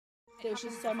There was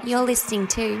just so much. You're listening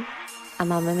to a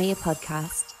Mamma Mia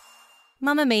podcast.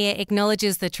 Mamma Mia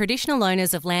acknowledges the traditional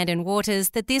owners of land and waters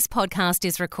that this podcast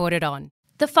is recorded on.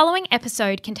 The following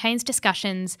episode contains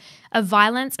discussions of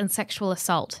violence and sexual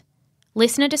assault.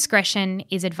 Listener discretion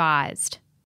is advised.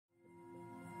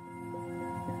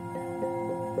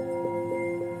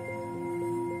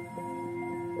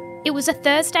 It was a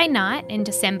Thursday night in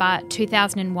December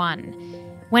 2001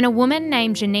 when a woman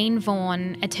named Janine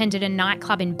Vaughan attended a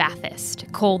nightclub in Bathurst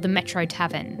called the Metro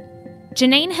Tavern.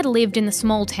 Janine had lived in the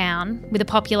small town with a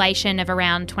population of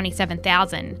around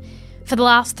 27,000 for the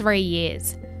last 3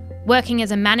 years, working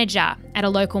as a manager at a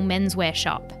local menswear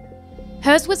shop.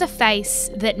 Hers was a face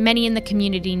that many in the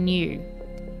community knew,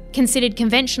 considered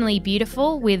conventionally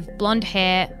beautiful with blonde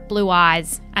hair, blue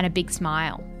eyes and a big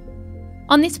smile.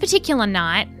 On this particular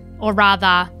night, or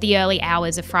rather the early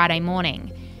hours of Friday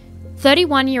morning,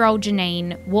 31-year-old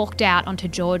Janine walked out onto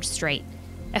George Street,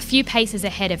 a few paces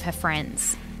ahead of her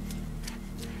friends.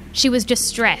 She was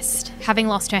distressed, having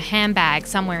lost her handbag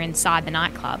somewhere inside the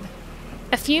nightclub.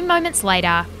 A few moments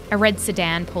later, a red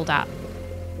sedan pulled up.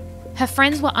 Her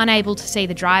friends were unable to see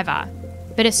the driver,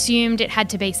 but assumed it had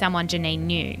to be someone Janine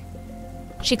knew.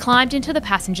 She climbed into the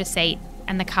passenger seat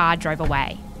and the car drove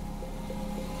away.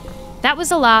 That was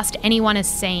the last anyone has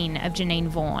seen of Janine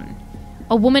Vaughan,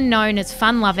 a woman known as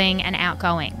fun-loving and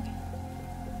outgoing.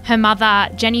 Her mother,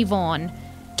 Janine Vaughan,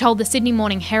 told the Sydney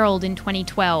Morning Herald in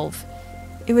 2012,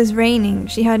 "It was raining.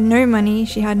 She had no money,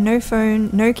 she had no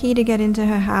phone, no key to get into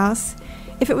her house.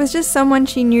 If it was just someone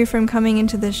she knew from coming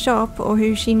into the shop or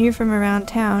who she knew from around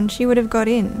town, she would have got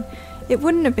in. It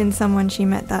wouldn't have been someone she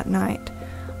met that night.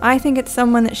 I think it's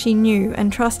someone that she knew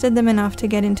and trusted them enough to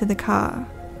get into the car."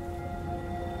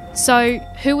 So,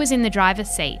 who was in the driver's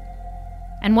seat?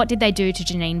 And what did they do to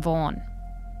Janine Vaughan?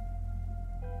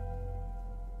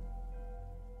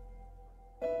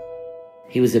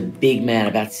 He was a big man,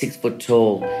 about 6 foot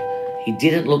tall. He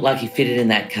didn't look like he fitted in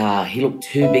that car. He looked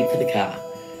too big for the car.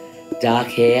 Dark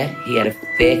hair, he had a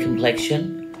fair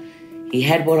complexion. He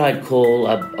had what I'd call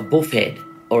a buff head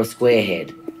or a square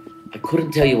head. I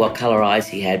couldn't tell you what colour eyes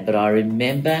he had, but I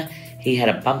remember he had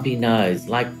a bumpy nose,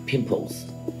 like pimples,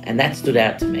 and that stood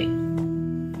out to me.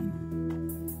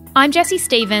 I'm Jessie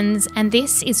Stevens, and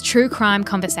this is True Crime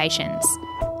Conversations,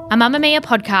 a Mamma Mia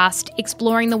podcast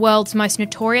exploring the world's most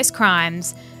notorious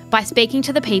crimes by speaking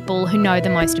to the people who know the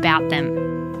most about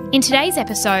them. In today's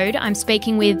episode, I'm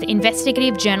speaking with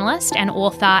investigative journalist and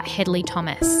author Hedley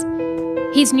Thomas.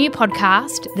 His new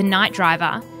podcast, The Night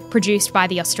Driver, produced by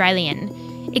The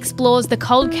Australian, explores the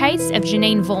cold case of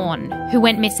Janine Vaughan, who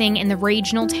went missing in the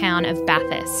regional town of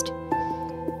Bathurst.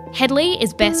 Hedley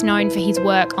is best known for his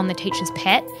work on The Teacher's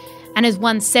Pet and has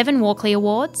won 7 Walkley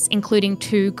Awards, including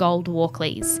 2 Gold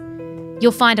Walkleys.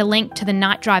 You'll find a link to the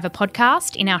Night Driver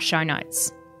podcast in our show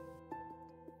notes.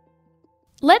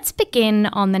 Let's begin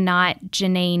on the night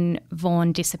Janine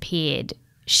Vaughan disappeared.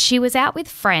 She was out with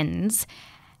friends.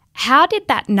 How did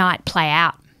that night play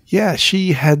out? Yeah,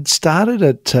 she had started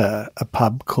at a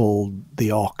pub called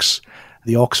the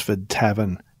Oxford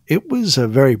Tavern. It was a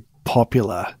very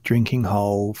popular drinking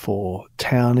hole for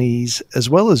townies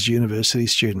as well as university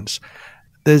students.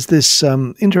 There's this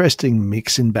interesting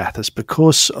mix in Bathurst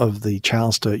because of the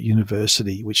Charles Sturt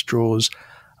University, which draws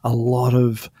a lot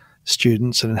of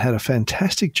students, and it had a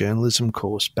fantastic journalism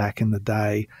course back in the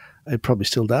day. It probably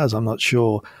still does, I'm not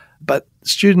sure. But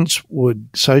students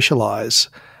would socialise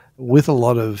with a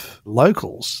lot of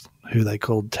locals, who they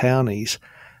called townies,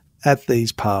 at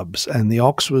these pubs. And the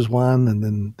Ox was one, and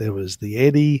then there was the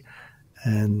Eddy,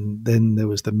 and then there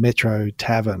was the Metro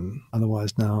Tavern,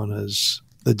 otherwise known as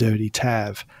the Dirty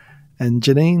Tav. And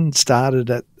Janine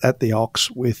started at the Ox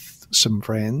with some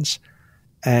friends,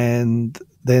 and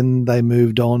then they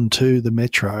moved on to the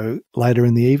Metro later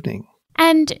in the evening.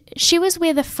 And she was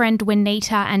with a friend,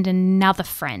 Juanita, and another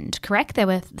friend, correct? There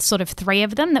were sort of 3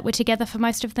 of them that were together for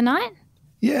most of the night?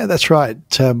 Yeah, that's right.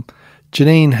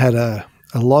 Janine had a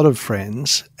lot of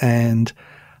friends, and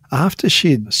after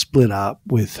she'd split up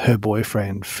with her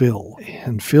boyfriend, Phil,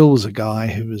 and Phil was a guy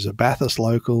who was a Bathurst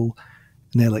local,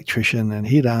 an electrician, and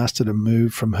he'd asked her to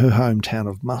move from her hometown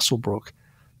of Muswellbrook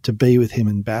to be with him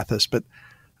in Bathurst. But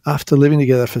after living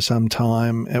together for some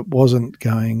time, it wasn't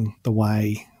going the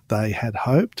way they had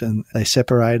hoped, and they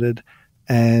separated,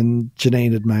 and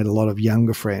Janine had made a lot of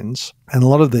younger friends, and a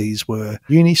lot of these were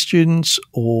uni students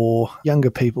or younger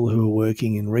people who were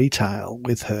working in retail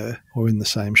with her or in the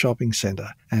same shopping centre.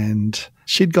 And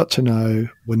she'd got to know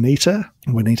Juanita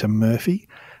Murphy,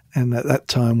 and at that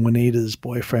time Juanita's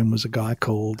boyfriend was a guy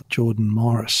called Jordan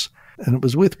Morris. And it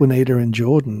was with Juanita and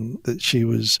Jordan that she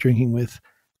was drinking with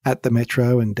at the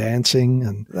Metro and dancing,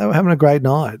 and they were having a great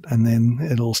night, and then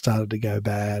it all started to go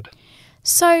bad.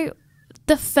 So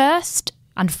the first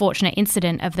unfortunate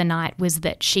incident of the night was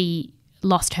that she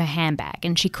lost her handbag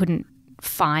and she couldn't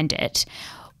find it.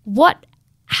 What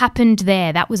happened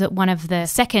there? That was at one of the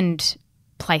second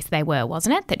place they were,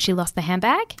 wasn't it, that she lost the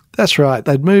handbag? That's right.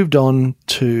 They'd moved on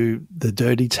to the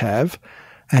Dirty Tav,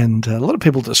 and a lot of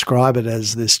people describe it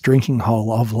as this drinking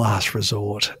hole of last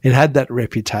resort. It had that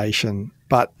reputation,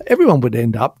 but everyone would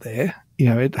end up there. You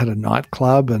know, it had a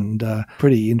nightclub and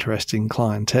pretty interesting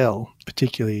clientele,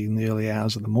 particularly in the early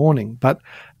hours of the morning. But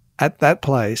at that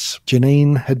place,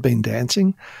 Janine had been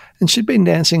dancing, and she'd been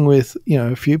dancing with,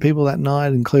 a few people that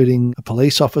night, including a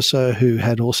police officer who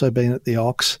had also been at the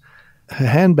Ox. Her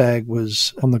handbag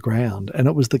was on the ground, and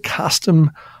it was the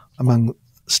custom among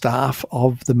staff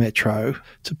of the Metro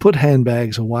to put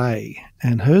handbags away,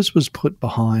 and hers was put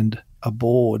behind a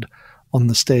board on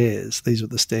the stairs. These were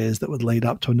the stairs that would lead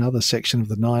up to another section of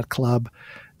the nightclub,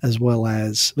 as well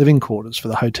as living quarters for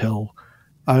the hotel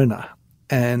owner.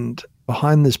 And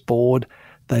behind this board,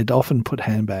 they'd often put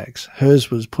handbags.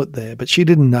 Hers was put there, but she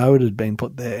didn't know it had been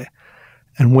put there.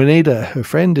 And Juanita, her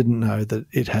friend, didn't know that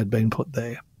it had been put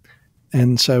there.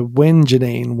 And so when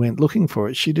Janine went looking for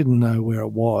it, she didn't know where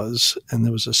it was, and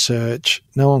there was a search.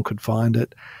 No one could find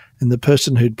it. And the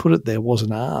person who'd put it there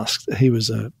wasn't asked. He was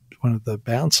one of the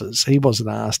bouncers. He wasn't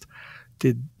asked,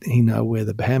 did he know where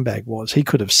the handbag was? He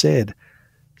could have said.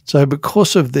 So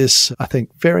because of this, I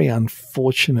think, very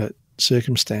unfortunate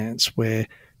circumstance where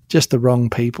just the wrong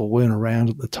people weren't around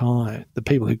at the time, the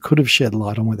people who could have shed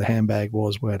light on where the handbag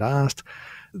was weren't asked,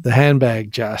 the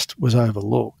handbag just was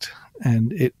overlooked.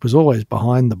 And it was always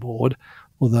behind the board,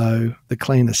 although the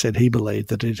cleaner said he believed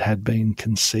that it had been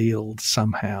concealed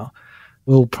somehow.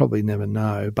 We'll probably never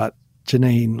know, but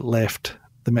Janine left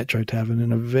the Metro Tavern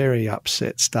in a very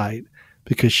upset state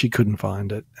because she couldn't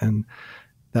find it. And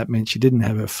that meant she didn't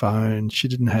have her phone, she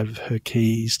didn't have her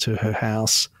keys to her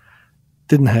house,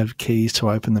 didn't have keys to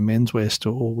open the menswear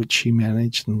store, which she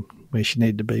managed and where she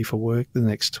needed to be for work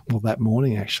that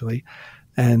morning actually.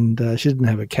 And she didn't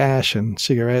have her cash and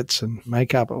cigarettes and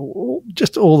makeup,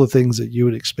 just all the things that you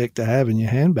would expect to have in your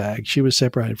handbag. She was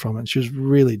separated from it. She was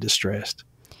really distressed.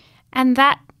 And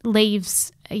that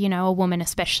leaves, a woman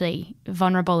especially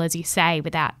vulnerable, as you say,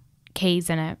 without keys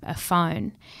and a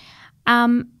phone.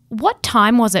 What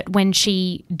time was it when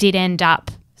she did end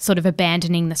up sort of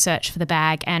abandoning the search for the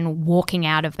bag and walking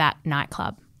out of that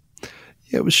nightclub?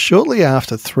 Yeah, it was shortly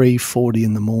after 3:40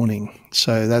 in the morning.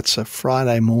 So that's a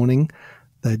Friday morning.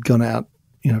 They'd gone out,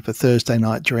 for Thursday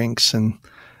night drinks. And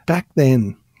back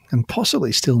then, and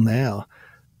possibly still now,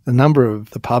 a number of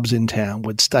the pubs in town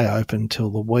would stay open till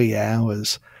the wee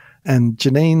hours. And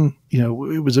Janine,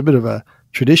 it was a bit of a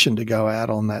tradition to go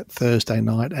out on that Thursday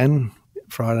night and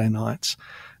Friday nights.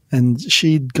 And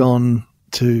she'd gone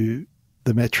to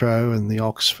the Metro and the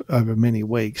Ox over many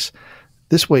weeks.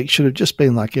 This week should have just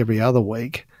been like every other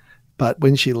week. But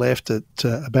when she left at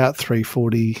about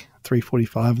 3:40,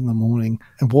 3:45 in the morning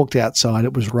and walked outside,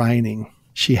 it was raining.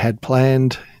 She had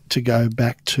planned to go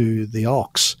back to the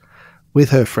Ox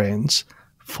with her friends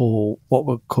for what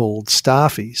were called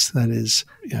staffies, that is,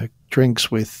 drinks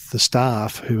with the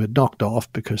staff who had knocked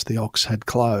off because the Ox had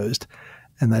closed,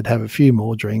 and they'd have a few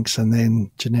more drinks, and then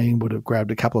Janine would have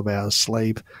grabbed a couple of hours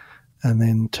sleep and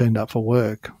then turned up for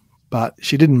work. But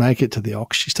she didn't make it to the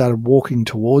Ox. She started walking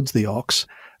towards the Ox.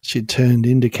 She'd turned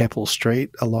into Keppel Street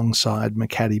alongside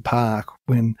McCaddy Park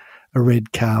when a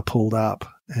red car pulled up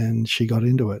and she got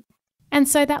into it. And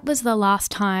so that was the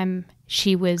last time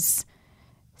she was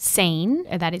seen,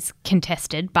 that is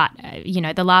contested, but,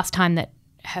 the last time that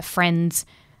her friends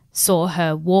saw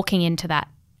her walking into that.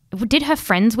 Did her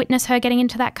friends witness her getting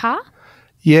into that car?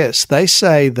 Yes, they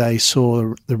say they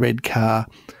saw the red car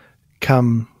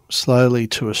come slowly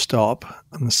to a stop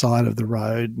on the side of the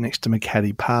road next to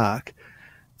McCaddy Park.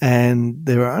 And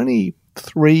there were only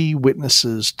 3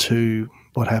 witnesses to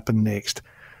what happened next.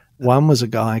 One was a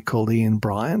guy called Ian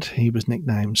Bryant. He was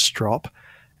nicknamed Strop,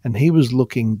 and he was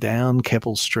looking down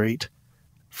Keppel Street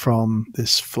from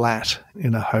this flat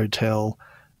in a hotel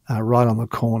right on the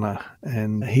corner.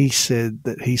 And he said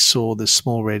that he saw this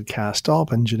small red car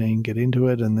stop and Janine get into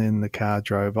it, and then the car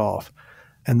drove off.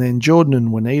 And then Jordan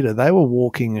and Juanita, they were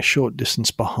walking a short distance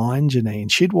behind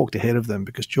Janine. She'd walked ahead of them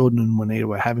because Jordan and Juanita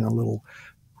were having a little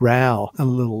row, a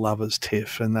little lover's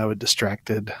tiff, and they were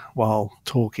distracted while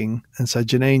talking. And so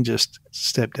Janine just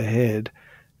stepped ahead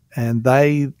and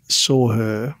they saw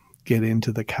her get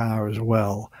into the car as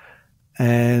well.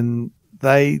 And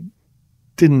they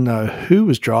didn't know who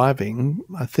was driving.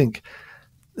 I think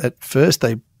at first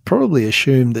they probably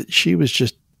assumed that she was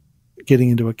just, getting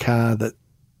into a car that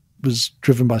was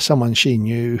driven by someone she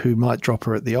knew who might drop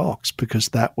her at the Ox, because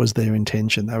that was their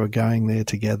intention. They were going there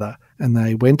together. And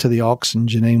they went to the Ox and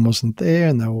Janine wasn't there,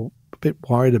 and they were a bit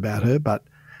worried about her, but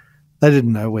they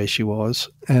didn't know where she was.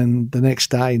 And the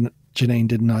next day, Janine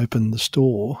didn't open the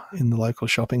store in the local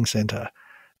shopping centre,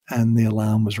 and the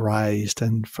alarm was raised.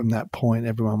 And from that point,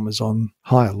 everyone was on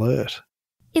high alert.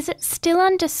 Is it still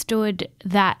understood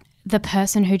that the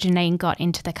person who Janine got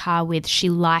into the car with, she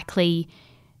likely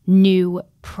knew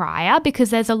prior? Because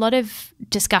there's a lot of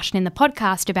discussion in the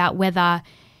podcast about whether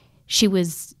she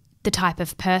was the type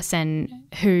of person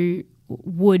who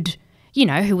would,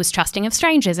 who was trusting of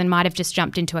strangers and might have just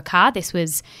jumped into a car. This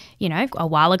was, a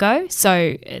while ago,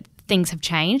 so things have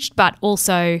changed. But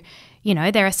also,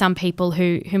 there are some people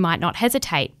who might not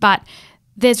hesitate. But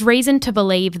there's reason to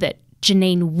believe that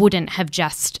Janine wouldn't have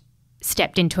just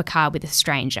stepped into a car with a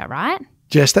stranger, right?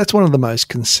 Jess, that's one of the most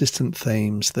consistent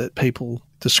themes that people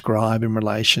describe in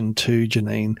relation to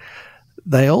Janine.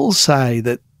 They all say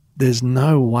that there's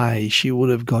no way she would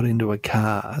have got into a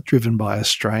car driven by a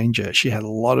stranger. She had a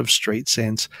lot of street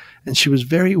sense and she was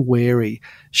very wary.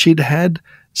 She'd had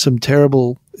some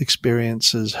terrible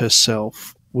experiences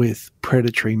herself with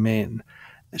predatory men.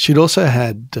 She'd also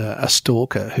had a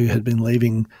stalker who had been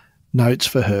leaving notes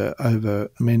for her over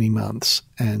many months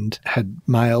and had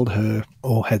mailed her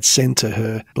or had sent to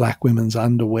her black women's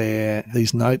underwear,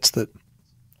 these notes that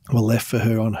were left for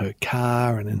her on her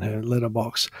car and in her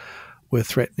letterbox were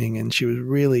threatening, and she was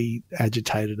really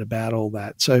agitated about all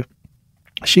that. So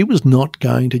she was not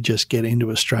going to just get into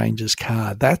a stranger's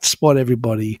car. That's what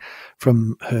everybody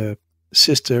from her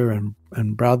sister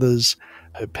and brothers,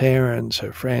 her parents,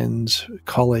 her friends, her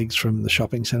colleagues from the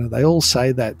shopping centre, they all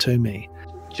say that to me.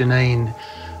 Janine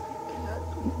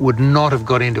would not have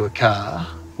got into a car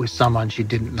with someone she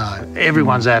didn't know.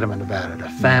 Everyone's adamant about it.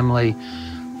 Her family,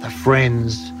 the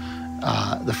friends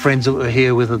that were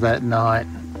here with her that night,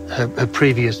 her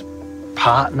previous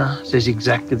partner says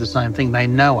exactly the same thing. They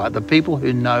know her. The people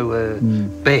who know her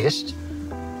best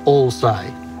all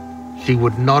say she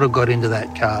would not have got into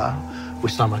that car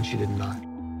with someone she didn't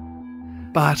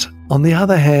know. But on the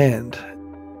other hand,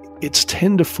 it's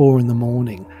 10 to 4 in the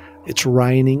morning. It's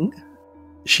raining.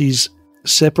 She's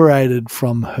separated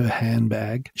from her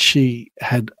handbag. She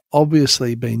had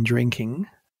obviously been drinking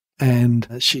and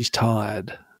she's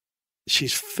tired.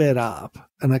 She's fed up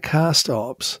and a car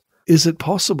stops. Is it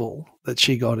possible that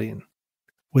she got in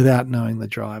without knowing the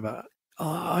driver?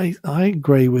 I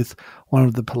agree with one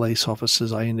of the police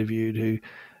officers I interviewed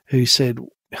who said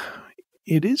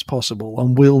it is possible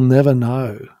and we'll never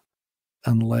know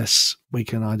unless we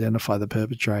can identify the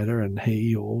perpetrator and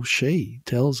he or she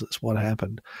tells us what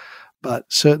happened. But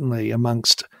certainly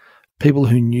amongst people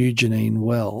who knew Janine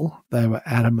well, they were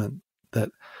adamant that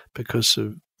because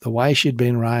of the way she'd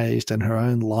been raised and her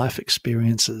own life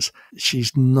experiences,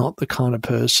 she's not the kind of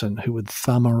person who would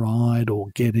thumb a ride or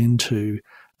get into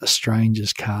a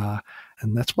stranger's car.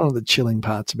 And that's one of the chilling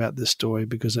parts about this story,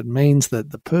 because it means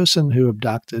that the person who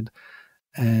abducted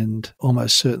and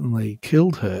almost certainly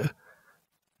killed her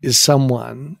is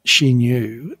someone she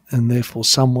knew, and therefore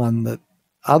someone that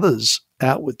others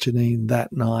out with Janine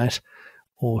that night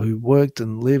or who worked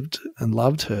and lived and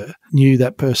loved her knew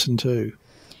that person too.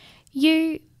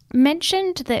 You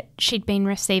mentioned that she'd been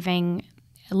receiving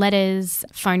letters,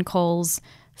 phone calls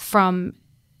from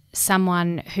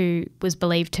someone who was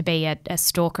believed to be a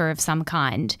stalker of some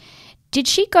kind. Did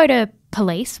she go to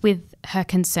police with her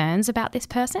concerns about this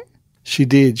person? She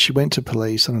did. She went to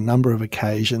police on a number of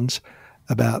occasions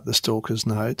about the stalker's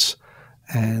notes,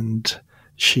 and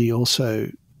she also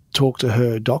talked to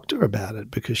her doctor about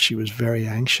it because she was very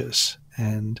anxious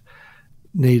and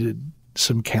needed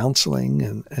some counselling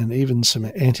and even some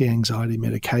anti-anxiety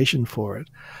medication for it.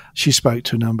 She spoke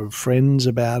to a number of friends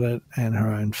about it and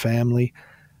her own family,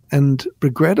 and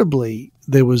regrettably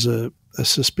there was a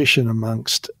suspicion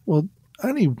amongst, well,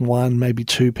 only one, maybe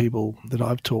two people that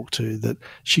I've talked to, that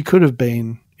she could have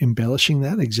been embellishing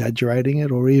that, exaggerating it,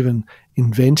 or even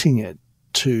inventing it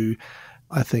to,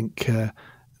 I think,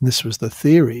 this was the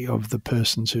theory of the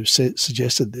persons who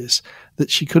suggested this, that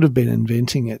she could have been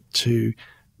inventing it to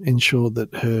ensure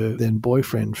that her then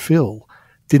boyfriend, Phil,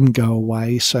 didn't go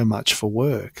away so much for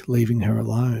work, leaving her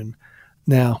alone.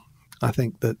 Now, I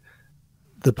think that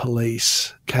the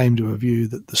police came to a view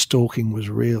that the stalking was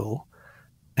real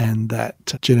and that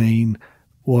Janine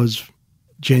was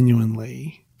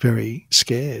genuinely very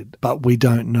scared. But we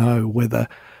don't know whether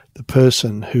the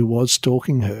person who was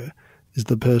stalking her is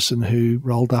the person who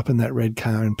rolled up in that red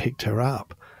car and picked her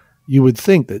up. You would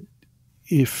think that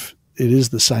if it is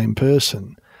the same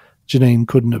person, Janine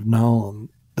couldn't have known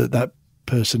that that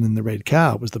person in the red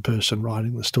car was the person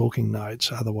writing the stalking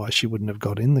notes. Otherwise, she wouldn't have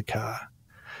got in the car.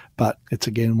 But it's,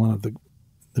 again, one of the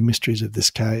mysteries of this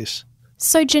case.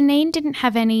 So Janine didn't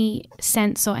have any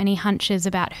sense or any hunches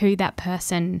about who that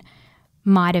person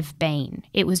might have been.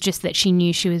 It was just that she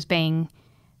knew she was being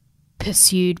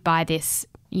pursued by this,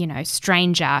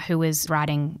 stranger who was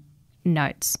writing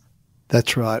notes.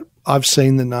 That's right. I've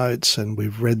seen the notes and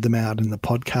we've read them out in the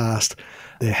podcast.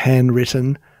 They're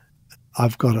handwritten.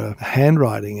 I've got a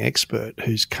handwriting expert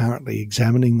who's currently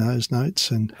examining those notes,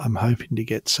 and I'm hoping to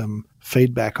get some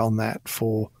feedback on that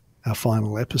for our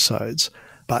final episodes.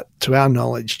 But to our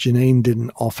knowledge, Janine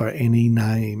didn't offer any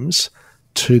names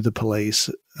to the police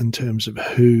in terms of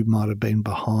who might have been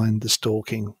behind the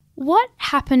stalking. What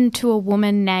happened to a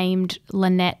woman named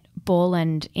Lynette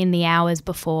Borland in the hours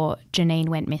before Janine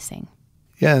went missing?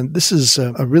 Yeah, and this is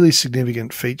a really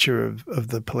significant feature of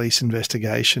the police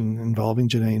investigation involving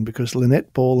Janine, because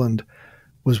Lynette Borland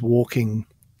was walking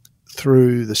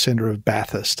through the centre of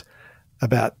Bathurst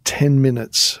about 10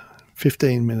 minutes,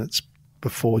 15 minutes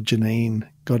before Janine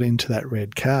got into that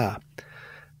red car.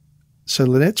 So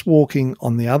Lynette's walking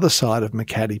on the other side of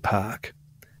Macadie Park,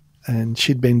 and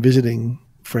she'd been visiting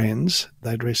friends.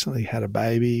 They'd recently had a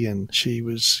baby and she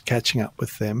was catching up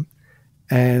with them.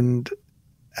 And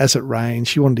as it rained,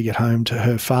 she wanted to get home to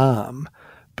her farm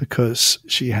because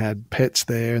she had pets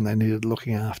there and they needed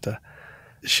looking after.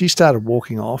 She started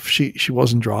walking off. She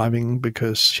wasn't driving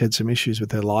because she had some issues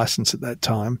with her licence at that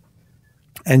time.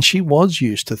 And she was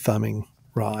used to thumbing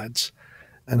rides.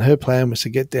 And her plan was to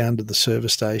get down to the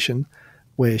service station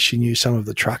where she knew some of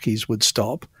the truckies would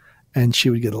stop and she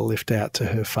would get a lift out to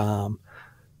her farm.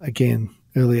 Again,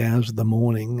 early hours of the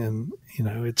morning, and,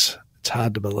 it's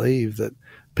hard to believe that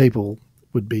people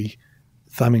would be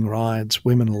thumbing rides,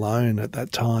 women alone at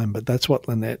that time, but that's what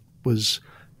Lynette was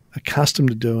accustomed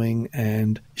to doing,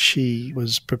 and she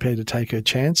was prepared to take her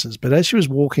chances. But as she was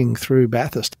walking through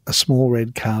Bathurst, a small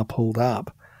red car pulled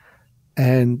up,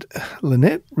 and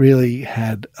Lynette really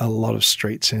had a lot of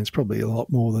street sense, probably a lot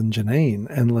more than Janine,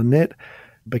 and Lynette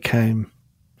became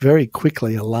very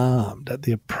quickly alarmed at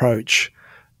the approach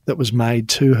that was made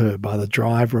to her by the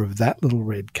driver of that little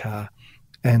red car,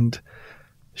 and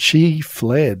she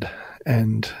fled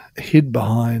and hid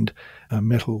behind a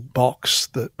metal box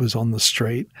that was on the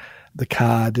street. The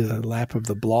car did a lap of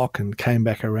the block and came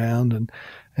back around,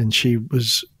 and she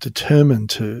was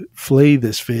determined to flee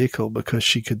this vehicle because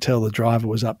she could tell the driver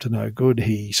was up to no good.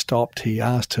 He stopped. He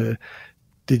asked her,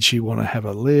 did she want to have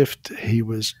a lift? He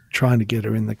was trying to get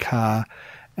her in the car,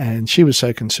 and she was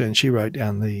so concerned she wrote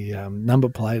down the number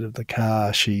plate of the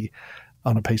car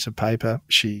on a piece of paper.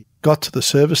 She got to the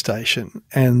service station,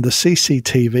 and the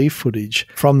CCTV footage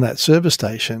from that service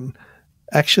station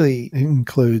actually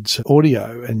includes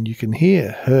audio, and you can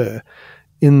hear her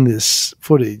in this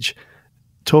footage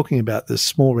talking about this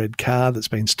small red car that's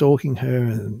been stalking her,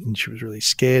 and she was really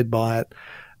scared by it.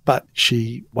 But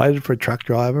she waited for a truck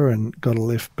driver and got a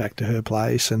lift back to her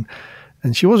place, and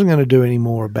she wasn't going to do any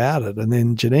more about it. And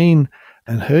then Janine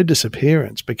and her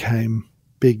disappearance became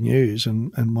big news,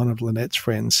 and one of Lynette's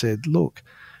friends said, look,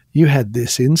 you had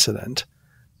this incident.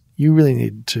 You really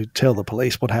need to tell the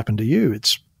police what happened to you.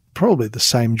 It's probably the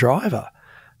same driver.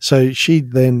 So she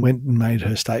then went and made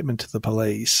her statement to the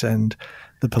police, and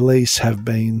the police have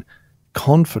been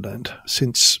confident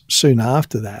since soon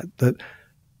after that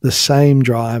the same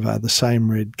driver, the same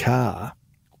red car,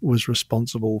 was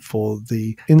responsible for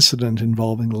the incident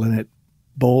involving Lynette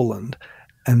Borland,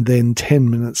 and then 10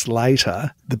 minutes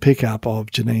later, the pickup of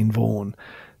Janine Vaughan.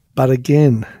 But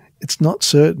again, it's not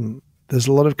certain. There's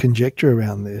a lot of conjecture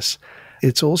around this.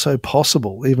 It's also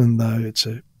possible, even though it's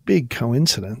a big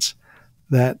coincidence,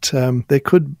 that there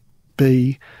could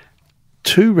be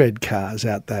two red cars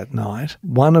out that night,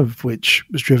 one of which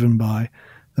was driven by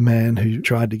the man who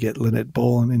tried to get Lynette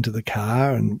Borland into the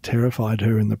car and terrified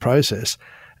her in the process,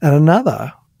 and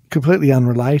another, completely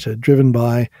unrelated, driven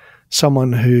by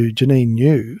someone who Janine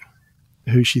knew,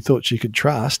 who she thought she could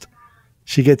trust.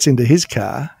 She gets into his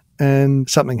car and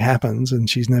something happens and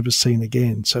she's never seen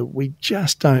again. So we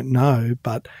just don't know,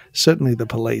 but certainly the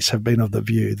police have been of the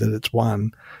view that it's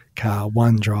one car,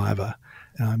 one driver.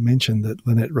 And I mentioned that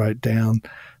Lynette wrote down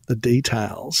the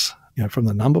details, from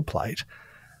the number plate,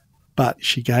 but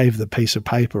she gave the piece of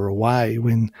paper away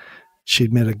when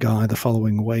she'd met a guy the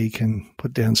following week and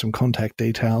put down some contact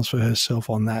details for herself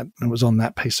on that. And it was on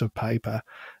that piece of paper,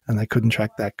 and they couldn't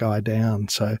track that guy down.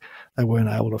 So they weren't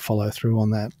able to follow through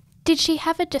on that. Did she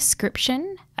have a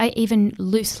description, even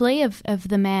loosely, of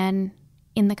the man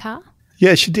in the car?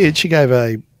 Yeah, she did. She gave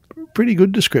a pretty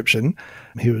good description.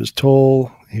 He was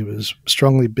tall. He was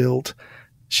strongly built.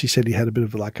 She said he had a bit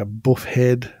of like a buff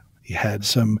head. He had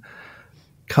some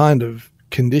kind of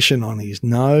condition on his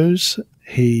nose.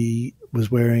 He was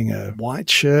wearing a white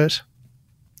shirt,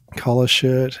 collar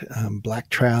shirt, black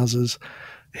trousers.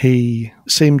 He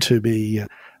seemed to be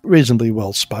reasonably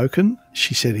well spoken.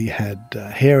 She said he had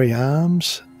hairy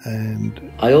arms,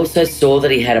 and I also saw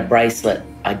that he had a bracelet,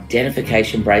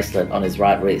 identification bracelet on his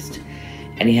right wrist,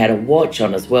 and he had a watch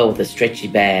on as well with a stretchy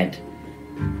band.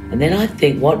 And then I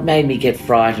think what made me get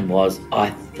frightened was I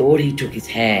thought he took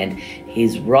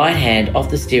his right hand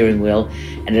off the steering wheel,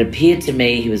 and it appeared to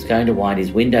me he was going to wind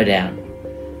his window down.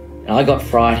 And I got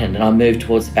frightened and I moved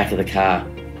towards the back of the car.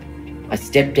 I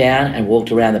stepped down and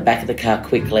walked around the back of the car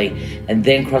quickly and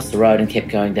then crossed the road and kept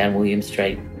going down William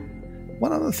Street.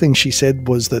 One other thing she said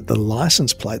was that the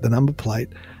license plate, the number plate,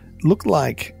 looked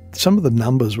like some of the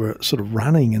numbers were sort of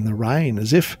running in the rain,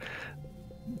 as if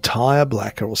tyre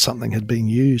blacker or something had been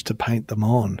used to paint them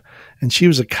on. And she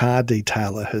was a car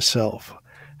detailer herself,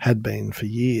 had been for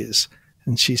years.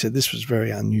 And she said this was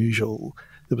very unusual.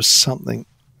 There was something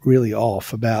really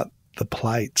off about the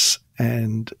plates.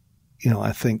 And,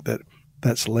 I think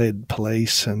that's led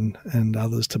police and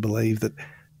others to believe that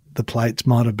the plates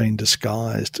might have been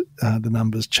disguised, the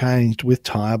numbers changed with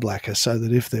tyre blacker so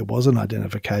that if there was an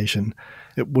identification,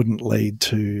 it wouldn't lead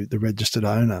to the registered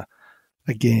owner.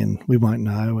 Again, we won't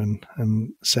know,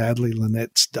 and sadly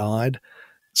Lynette's died,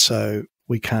 so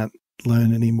we can't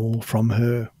learn any more from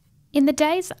her. In the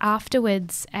days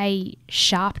afterwards, a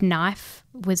sharp knife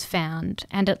was found,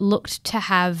 and it looked to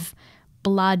have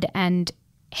blood and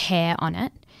hair on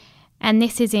it. And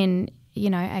this is in,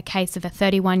 a case of a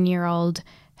 31-year-old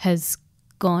has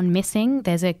gone missing.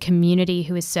 There's a community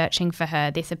who is searching for her.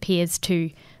 This appears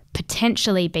to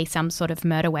potentially be some sort of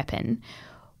murder weapon.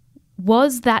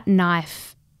 Was that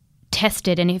knife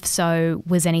tested, and if so,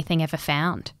 was anything ever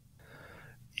found?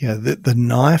 Yeah, the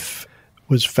knife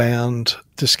was found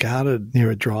discarded near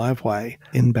a driveway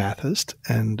in Bathurst,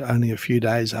 and only a few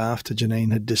days after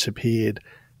Janine had disappeared,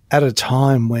 at a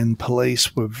time when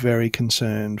police were very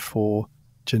concerned for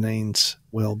Janine's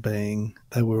well-being.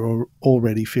 They were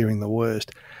already fearing the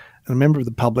worst. And a member of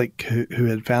the public who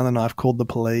had found the knife called the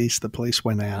police. The police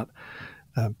went out,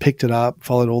 picked it up,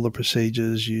 followed all the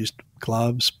procedures, used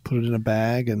gloves, put it in a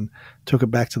bag and took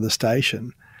it back to the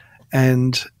station.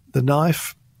 And the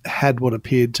knife had what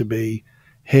appeared to be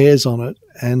hairs on it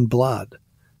and blood,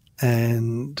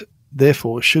 and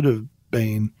therefore should have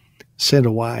been sent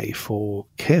away for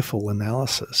careful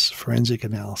analysis, forensic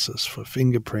analysis, for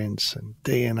fingerprints and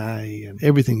DNA and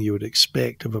everything you would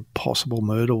expect of a possible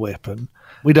murder weapon.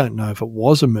 We don't know if it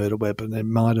was a murder weapon. It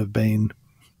might have been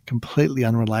completely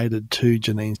unrelated to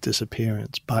Janine's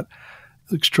disappearance. But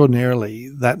extraordinarily,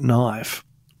 that knife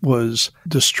was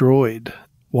destroyed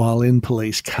while in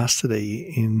police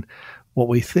custody in what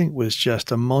we think was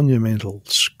just a monumental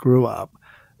screw-up.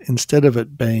 Instead of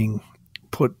it being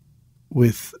put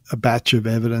with a batch of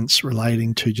evidence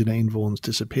relating to Janine Vaughan's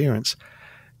disappearance,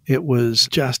 it was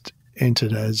just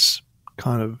entered as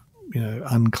kind of,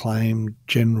 unclaimed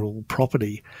general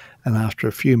property. And after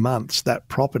a few months, that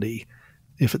property,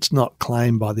 if it's not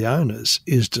claimed by the owners,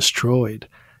 is destroyed.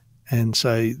 And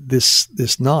so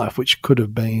this knife, which could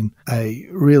have been a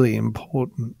really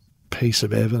important piece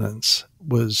of evidence,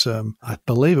 was, I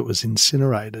believe it was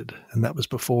incinerated, and that was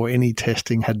before any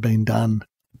testing had been done.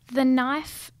 The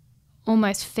knife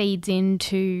almost feeds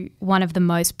into one of the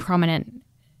most prominent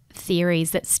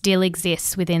theories that still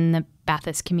exists within the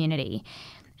Bathurst community,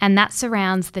 and that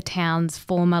surrounds the town's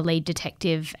former lead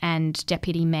detective and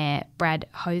deputy mayor, Brad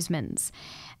Hosemans.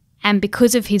 And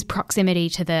because of his proximity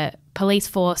to the police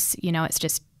force, it's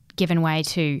just given way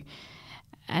to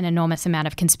an enormous amount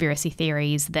of conspiracy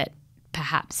theories that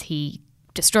perhaps he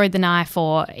destroyed the knife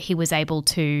or he was able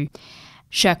to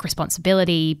shirk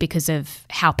responsibility because of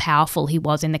how powerful he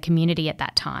was in the community at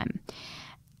that time.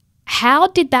 How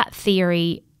did that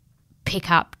theory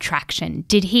pick up traction?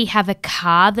 Did he have a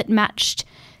car that matched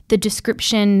the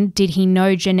description? Did he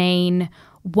know Janine?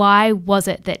 Why was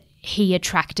it that he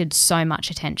attracted so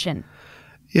much attention?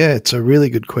 Yeah, it's a really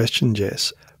good question,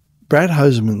 Jess. Brad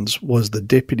Hosemans was the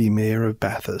deputy mayor of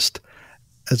Bathurst,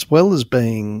 as well as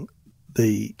being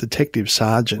the detective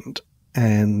sergeant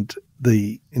and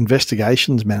the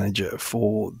investigations manager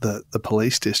for the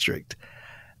police district.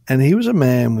 And he was a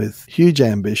man with huge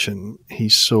ambition. He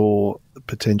saw a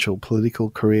potential political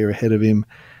career ahead of him.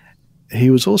 He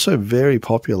was also very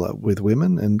popular with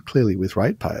women and clearly with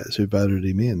ratepayers who voted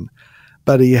him in.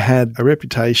 But he had a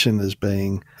reputation as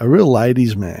being a real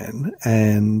ladies' man,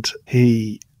 and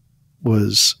he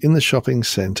was in the shopping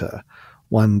centre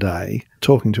one day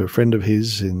talking to a friend of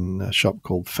his in a shop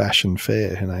called Fashion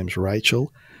Fair. Her name's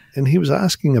Rachel. And he was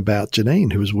asking about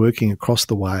Janine, who was working across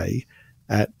the way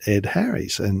at Ed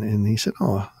Harry's. And he said,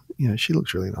 she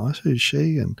looks really nice. Who's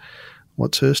she? And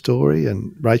what's her story?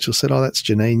 And Rachel said, that's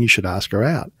Janine. You should ask her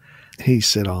out. He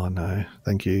said, no,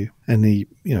 thank you. And he,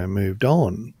 moved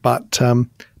on. But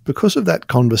because of that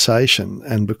conversation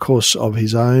and because of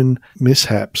his own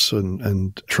mishaps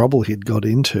and trouble he'd got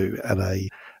into at a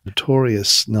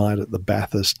notorious night at the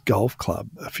Bathurst Golf Club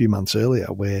a few months earlier,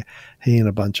 where he and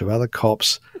a bunch of other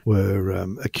cops were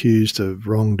accused of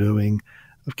wrongdoing,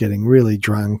 of getting really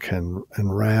drunk and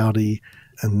rowdy,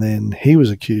 and then he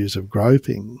was accused of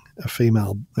groping a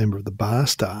female member of the bar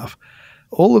staff.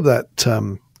 All of that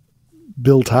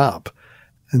built up.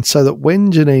 And so that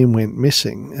when Janine went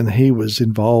missing and he was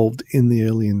involved in the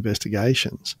early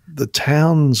investigations, the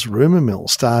town's rumour mill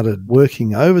started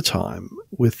working overtime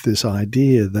with this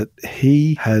idea that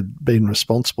he had been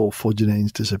responsible for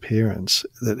Janine's disappearance,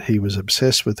 that he was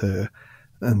obsessed with her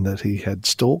and that he had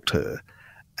stalked her,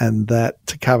 and that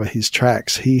to cover his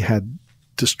tracks, he had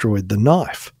destroyed the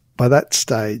knife. By that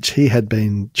stage, he had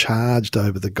been charged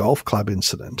over the golf club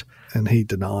incident and he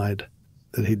denied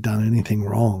that he'd done anything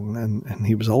wrong, and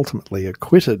he was ultimately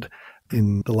acquitted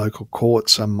in the local court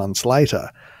some months later.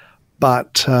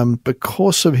 But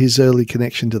because of his early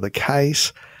connection to the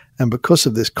case and because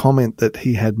of this comment that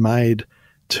he had made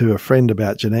to a friend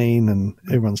about Janine, and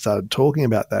everyone started talking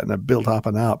about that and it built up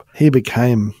and up, he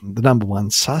became the number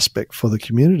one suspect for the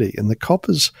community. And the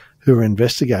coppers who were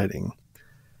investigating,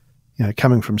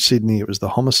 coming from Sydney, it was the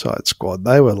homicide squad,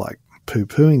 they were like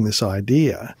poo-pooing this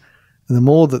idea. And the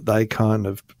more that they kind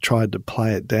of tried to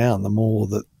play it down, the more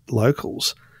that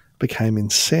locals became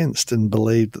incensed and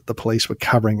believed that the police were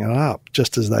covering it up,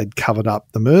 just as they'd covered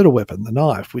up the murder weapon, the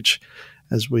knife, which,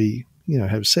 as we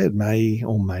have said, may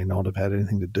or may not have had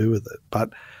anything to do with it. But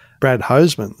Brad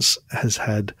Hoseman's has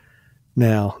had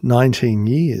now 19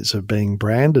 years of being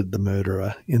branded the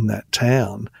murderer in that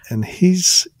town, and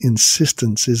his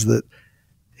insistence is that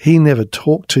he never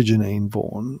talked to Janine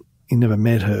Vaughan. He never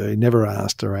met her. He never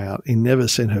asked her out. He never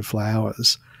sent her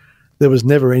flowers. There was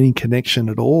never any connection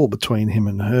at all between him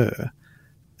and her.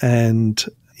 And,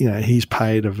 he's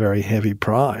paid a very heavy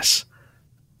price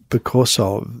because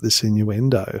of this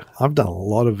innuendo. I've done a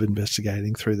lot of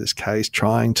investigating through this case,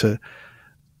 trying to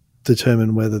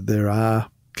determine whether there are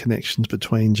connections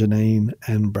between Janine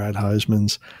and Brad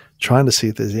Hoseman's, trying to see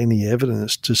if there's any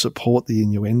evidence to support the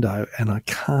innuendo, and I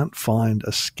can't find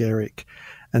a skerrick.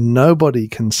 And nobody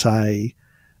can say,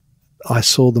 I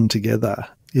saw them together.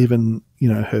 Even,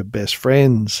 her best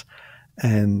friends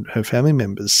and her family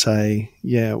members say,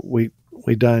 yeah, we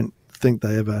don't think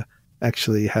they ever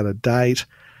actually had a date.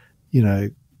 We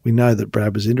know that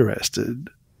Brad was interested,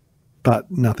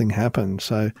 but nothing happened.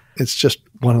 So it's just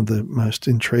one of the most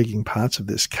intriguing parts of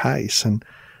this case. And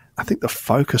I think the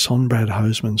focus on Brad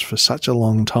Hoseman's for such a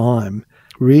long time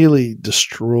really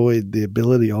destroyed the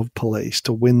ability of police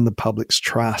to win the public's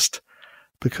trust,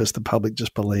 because the public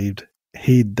just believed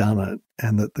he'd done it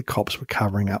and that the cops were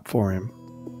covering up for him.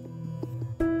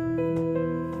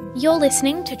 You're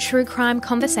listening to True Crime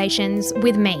Conversations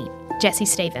with me, Jessie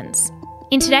Stevens.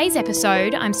 In today's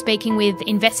episode, I'm speaking with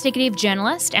investigative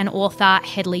journalist and author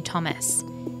Hedley Thomas.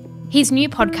 His new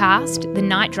podcast, The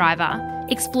Night Driver,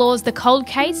 explores the cold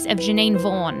case of Janine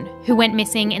Vaughan, who went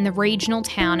missing in the regional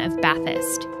town of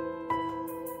Bathurst.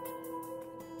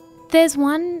 There's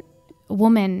one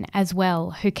woman as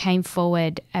well who came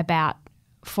forward about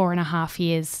 4.5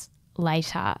 years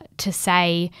later to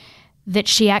say that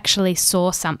she actually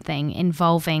saw something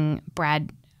involving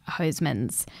Brad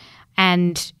Hoseman's.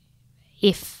 And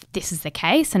if this is the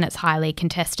case and it's highly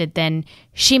contested, then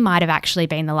she might have actually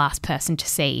been the last person to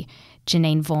see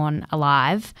Janine Vaughan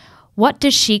alive. What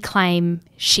does she claim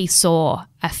she saw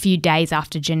a few days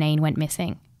after Janine went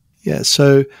missing? Yeah,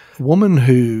 so a woman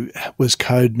who was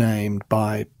codenamed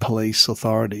by police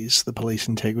authorities, the Police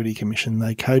Integrity Commission,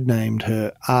 they codenamed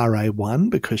her RA1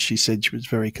 because she said she was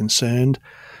very concerned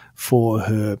for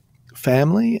her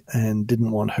family and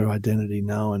didn't want her identity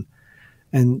known.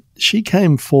 And she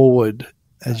came forward,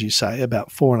 as you say, about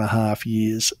 4.5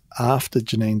 years after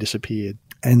Janine disappeared,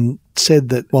 and said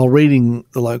that while reading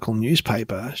the local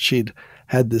newspaper, she'd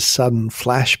had this sudden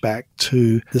flashback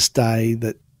to this day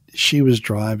that she was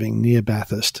driving near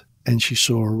Bathurst and she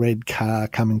saw a red car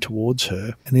coming towards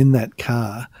her. And in that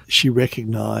car, she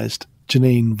recognised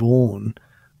Janine Vaughan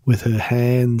with her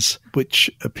hands, which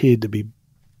appeared to be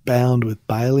bound with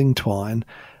baling twine,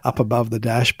 up above the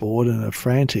dashboard, and a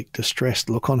frantic, distressed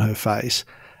look on her face,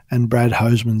 and Brad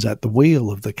Hoseman's at the wheel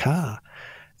of the car.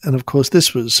 And of course,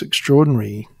 this was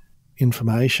extraordinary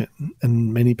information,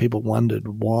 and many people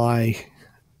wondered why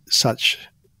such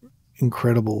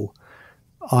incredible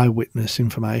eyewitness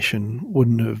information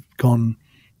wouldn't have gone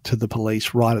to the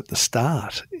police right at the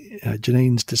start.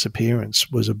 Janine's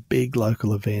disappearance was a big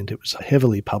local event. It was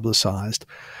heavily publicised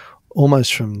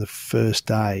almost from the first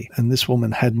day, and this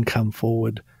woman hadn't come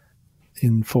forward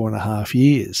in 4.5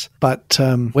 years. But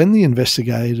when the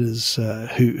investigators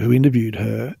who interviewed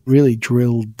her really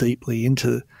drilled deeply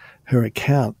into her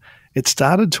account, it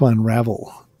started to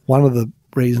unravel. One of the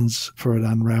reasons for it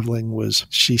unravelling was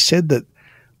she said that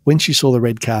when she saw the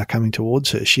red car coming towards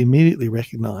her, she immediately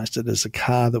recognised it as a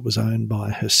car that was owned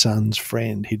by her son's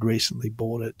friend. He'd recently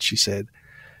bought it, she said.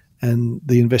 And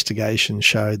the investigation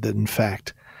showed that, in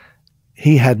fact,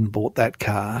 he hadn't bought that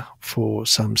car for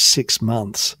some 6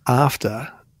 months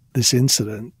after this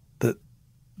incident that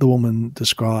the woman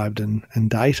described and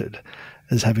dated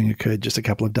as having occurred just a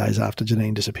couple of days after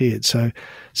Janine disappeared. So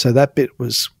that bit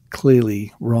was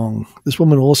clearly wrong. This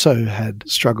woman also had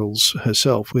struggles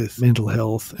herself with mental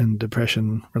health and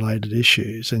depression-related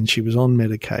issues, and she was on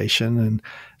medication. And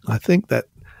I think that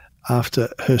after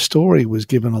her story was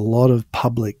given a lot of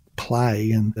public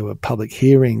play and there were public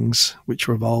hearings which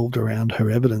revolved around her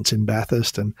evidence in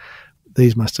Bathurst, and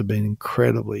these must have been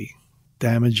incredibly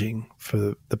damaging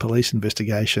for the police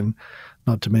investigation,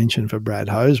 not to mention for Brad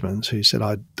Hosemans, who said,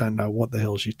 I don't know what the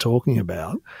hell she's talking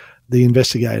about. The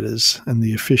investigators and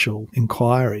the official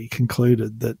inquiry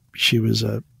concluded that she was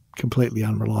a completely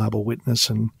unreliable witness,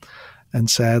 and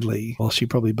sadly, while she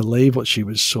probably believed what she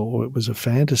saw, it was a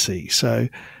fantasy. So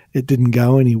it didn't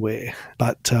go anywhere.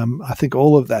 But I think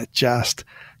all of that just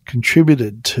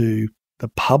contributed to the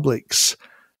public's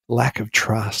lack of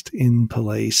trust in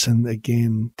police. And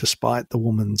again, despite the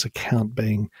woman's account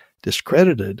being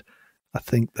discredited, I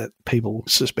think that people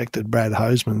suspected Brad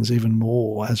Hosemans even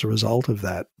more as a result of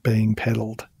that being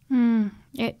peddled.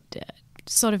 It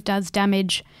sort of does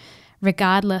damage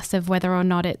regardless of whether or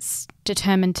not it's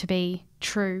determined to be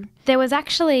true. There was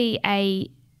actually a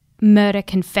murder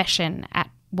confession at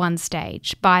one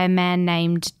stage by a man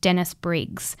named Dennis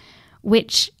Briggs,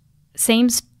 which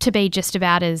seems to be just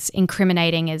about as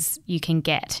incriminating as you can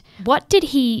get. What did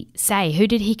he say? Who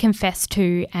did he confess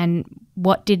to, and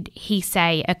what did he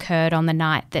say occurred on the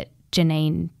night that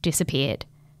Janine disappeared?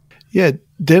 Yeah,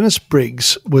 Dennis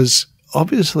Briggs was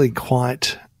obviously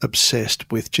quite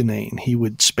obsessed with Janine. He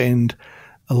would spend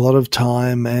a lot of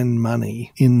time and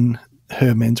money in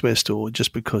her menswear store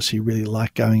just because he really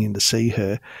liked going in to see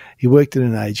her. He worked in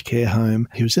an aged care home.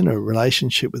 He was in a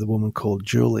relationship with a woman called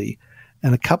Julie.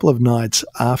 And a couple of nights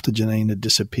after Janine had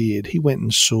disappeared, he went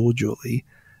and saw Julie,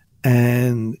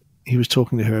 and he was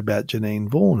talking to her about Janine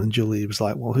Vaughan. And Julie was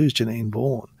like, well, who's Janine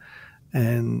Vaughan?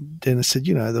 And Dennis said,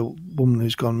 the woman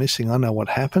who's gone missing, I know what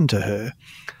happened to her.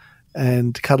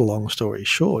 And to cut a long story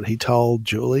short, he told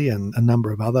Julie and a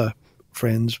number of other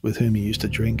friends with whom he used to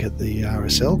drink at the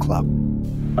RSL club.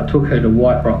 I took her to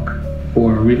White Rock,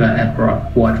 or a river at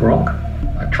White Rock.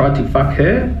 I tried to fuck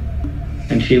her,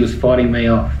 and she was fighting me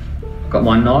off. Got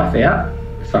my knife out,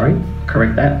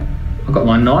 correct that. I got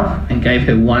my knife and gave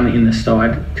her one in the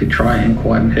side to try and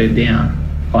quieten her down.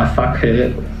 I fucked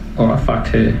her.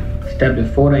 Stabbed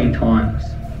her 14 times.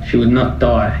 She would not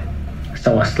die,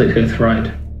 so I slit her throat.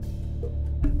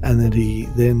 And then he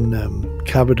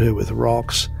covered her with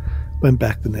rocks, went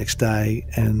back the next day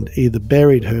and either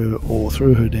buried her or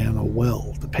threw her down a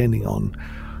well, depending on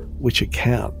which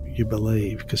account you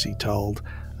believe, because he told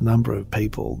a number of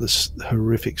people this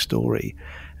horrific story.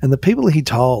 And the people he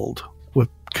told were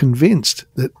convinced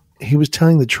that he was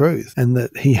telling the truth and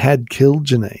that he had killed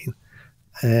Janine.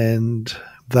 And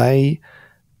they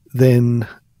then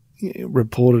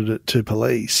reported it to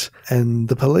police. And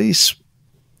the police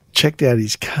checked out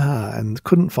his car and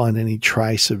couldn't find any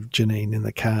trace of Janine in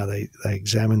the car. They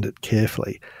examined it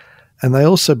carefully. And they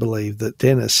also believed that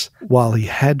Dennis, while he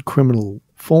had criminal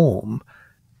form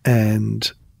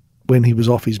and when he was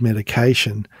off his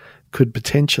medication, could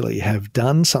potentially have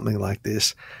done something like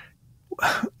this.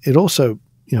 It also,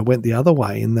 went the other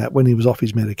way in that when he was off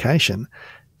his medication,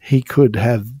 he could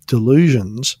have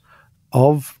delusions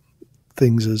of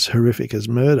things as horrific as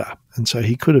murder. And so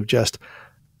he could have just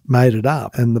made it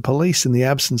up. And the police, in the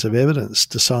absence of evidence,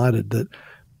 decided that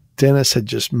Dennis had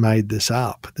just made this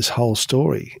up, this whole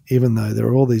story, even though there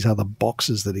were all these other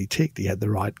boxes that he ticked. He had the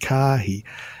right car. He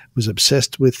was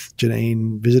obsessed with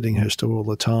Janine, visiting her store all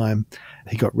the time.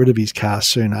 He got rid of his car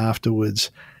soon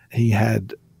afterwards. He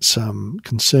had some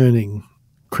concerning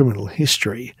criminal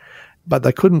history, but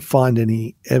they couldn't find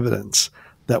any evidence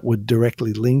that would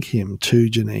directly link him to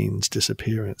Janine's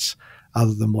disappearance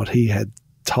other than what he had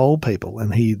told people.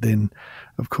 And he then,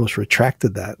 of course,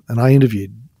 retracted that. And I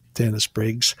interviewed Dennis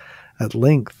Briggs at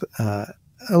length,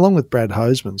 along with Brad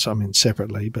Hoseman, so I mean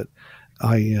separately, but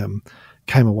I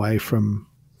came away from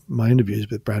my interviews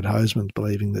with Brad Hoseman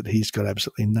believing that he's got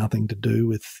absolutely nothing to do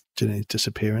with Janine's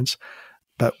disappearance.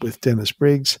 But with Dennis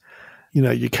Briggs, you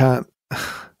know, you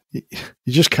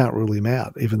just can't rule him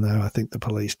out, even though I think the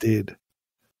police did.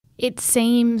 It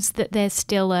seems that there's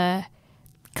still a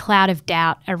cloud of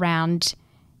doubt around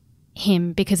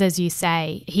him because, as you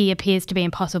say, he appears to be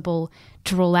impossible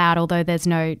to rule out, although there's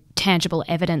no tangible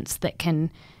evidence that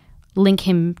can link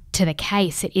him to the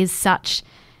case. It is such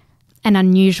an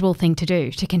unusual thing to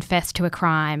do, to confess to a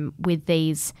crime with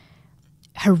these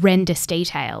horrendous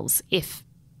details if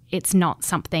it's not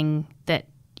something that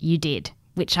you did,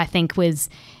 which I think is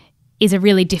a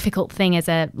really difficult thing as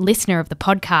a listener of the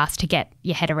podcast to get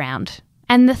your head around.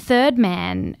 And the third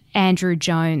man, Andrew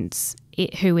Jones,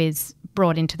 who is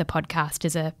brought into the podcast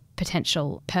as a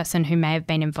potential person who may have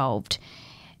been involved,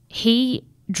 he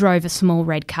drove a small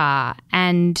red car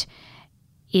and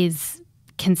is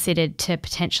considered to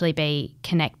potentially be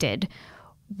connected.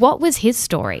 What was his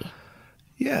story?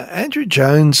 Yeah, Andrew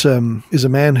Jones is a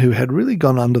man who had really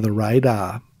gone under the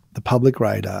radar, the public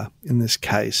radar in this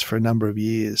case for a number of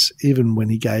years, even when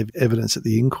he gave evidence at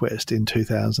the inquest in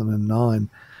 2009.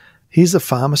 He's a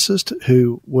pharmacist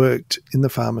who worked in the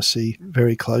pharmacy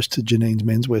very close to Janine's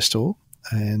menswear store,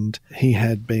 and he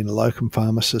had been a locum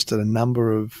pharmacist at a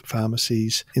number of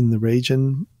pharmacies in the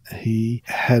region. He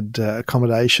had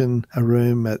accommodation, a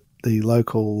room at the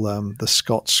local, the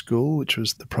Scots School, which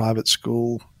was the private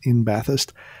school in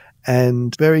Bathurst,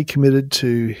 and very committed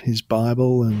to his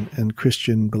Bible and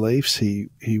Christian beliefs. He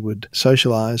would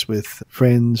socialise with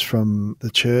friends from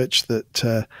the church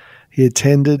that he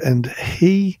attended, and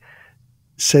he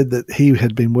said that he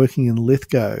had been working in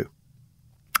Lithgow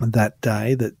that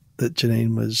day that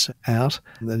Janine was out,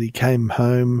 that he came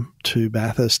home to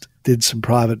Bathurst, did some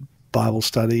private Bible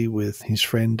study with his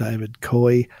friend David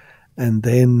Coy, and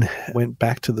then went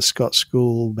back to the Scott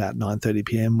School about 9:30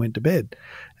 p.m, went to bed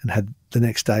and had the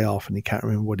next day off, and he can't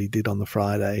remember what he did on the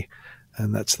Friday,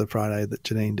 and that's the Friday that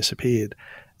Janine disappeared.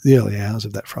 The early hours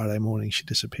of that Friday morning she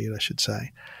disappeared, I should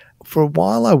say. For a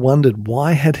while I wondered,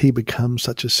 why had he become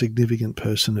such a significant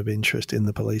person of interest in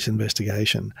the police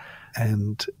investigation?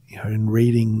 And, you know, in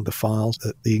reading the files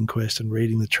at the inquest and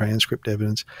reading the transcript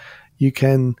evidence, you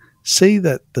can see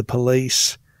that the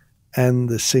police and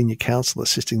the senior counsel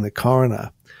assisting the coroner,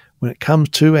 when it comes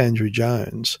to Andrew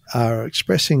Jones, are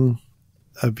expressing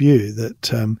a view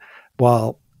that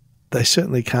while they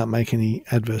certainly can't make any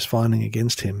adverse finding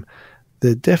against him,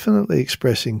 they're definitely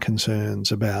expressing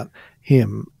concerns about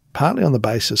him, partly on the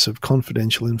basis of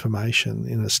confidential information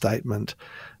in a statement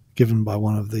given by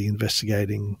one of the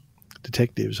investigating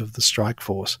detectives of the strike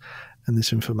force. And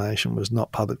this information was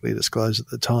not publicly disclosed at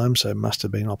the time, so it must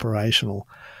have been operational.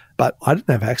 But I didn't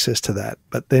have access to that.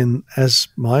 But then as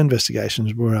my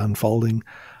investigations were unfolding,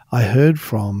 I heard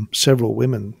from several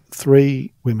women,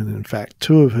 3 women in fact,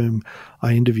 2 of whom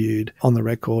I interviewed on the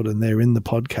record, and they're in the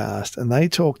podcast, and they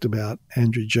talked about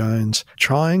Andrew Jones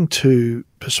trying to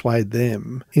persuade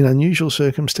them, in unusual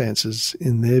circumstances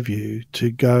in their view, to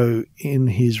go in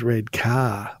his red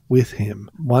car with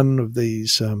him. One of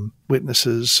these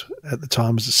witnesses at the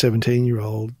time was a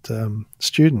 17-year-old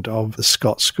student of the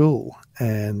Scott School,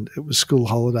 and it was school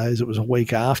holidays. It was a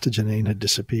week after Janine had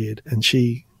disappeared, and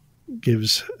she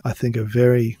gives, I think, a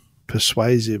very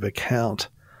persuasive account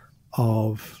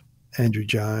of Andrew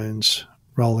Jones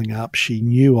rolling up. She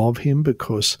knew of him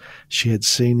because she had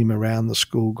seen him around the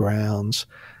school grounds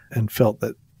and felt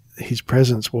that his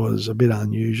presence was a bit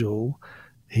unusual.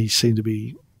 He seemed to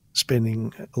be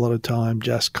spending a lot of time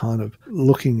just kind of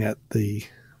looking at the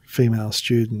female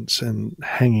students and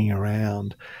hanging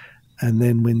around. And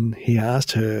then when he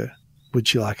asked her, would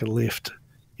she like a lift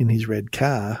in his red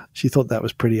car, she thought that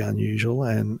was pretty unusual,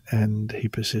 and he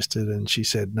persisted, and she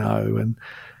said no,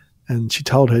 and she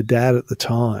told her dad at the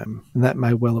time, and that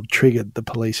may well have triggered the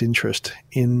police interest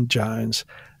in Jones.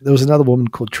 There was another woman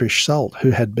called Trish Salt who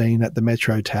had been at the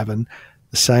Metro Tavern,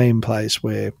 the same place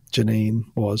where Janine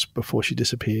was before she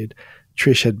disappeared.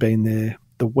 Trish had been there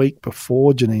the week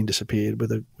before Janine disappeared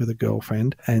with a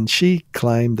girlfriend, and she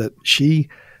claimed that she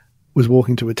was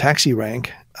walking to a taxi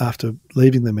rank after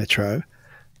leaving the Metro,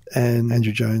 and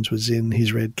Andrew Jones was in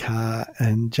his red car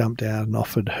and jumped out and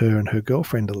offered her and her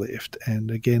girlfriend a lift,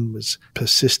 and again was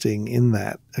persisting in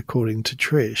that, according to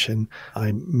Trish. And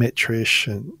I met Trish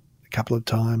a couple of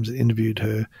times, interviewed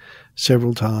her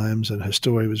several times, and her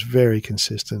story was very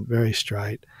consistent, very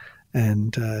straight.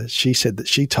 And she said that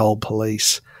she told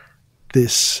police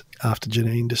this after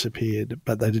Janine disappeared,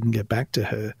 but they didn't get back to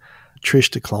her.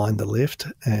 Trish declined the lift,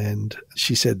 and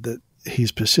she said that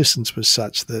his persistence was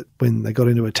such that when they got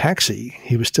into a taxi,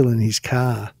 he was still in his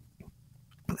car.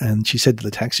 And she said to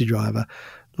the taxi driver,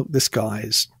 look, this guy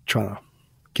is trying to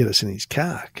get us in his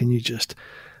car. Can you just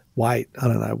wait? I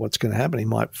don't know what's going to happen. He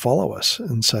might follow us.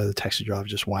 And so the taxi driver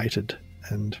just waited,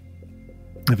 and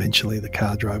eventually the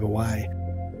car drove away.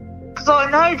 Because I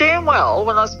know damn well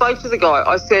when I spoke to the guy,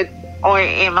 I said, I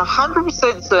am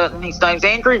 100% certain his name's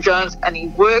Andrew Jones and he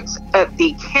works at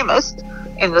the chemist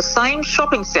in the same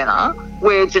shopping centre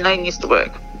where Janine used to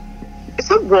work. Is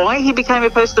that why he became a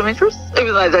person of interest,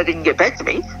 even though they didn't get back to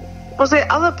me? Was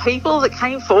there other people that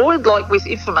came forward, like with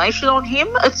information on him?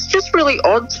 It's just really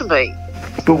odd to me.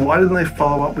 But why didn't they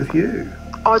follow up with you?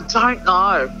 I don't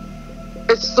know.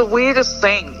 It's the weirdest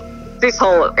thing. This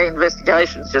whole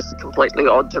investigation is just completely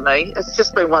odd to me. It's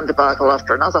just been one debacle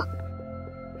after another.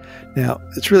 Now,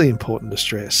 it's really important to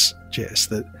stress, Jess,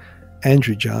 that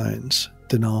Andrew Jones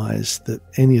denies that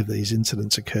any of these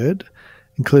incidents occurred,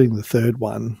 including the third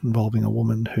one involving a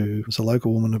woman who was a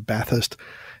local woman of Bathurst,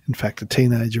 in fact, a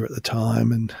teenager at the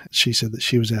time, and she said that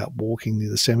she was out walking near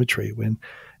the cemetery when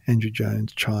Andrew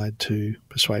Jones tried to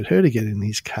persuade her to get in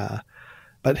his car.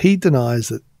 But he denies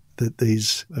that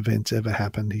these events ever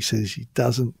happened. He says he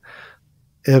doesn't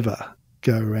ever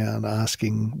go around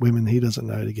asking women he doesn't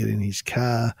know to get in his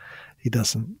car. He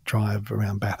doesn't drive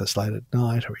around Bathurst late at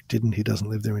night, or he doesn't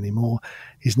live there anymore.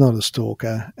 He's not a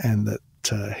stalker, and that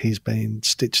he's been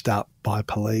stitched up by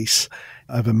police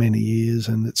over many years,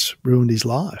 and it's ruined his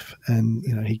life. And,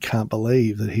 you know, he can't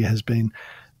believe that he has been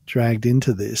dragged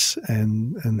into this,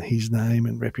 and his name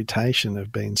and reputation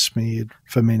have been smeared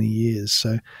for many years.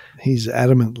 So he's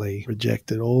adamantly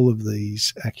rejected all of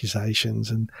these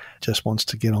accusations and just wants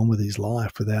to get on with his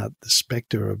life without the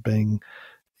spectre of being,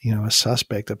 you know, a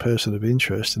suspect, a person of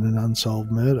interest in an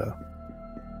unsolved murder.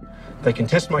 They can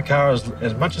test my car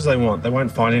as much as they want. They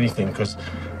won't find anything because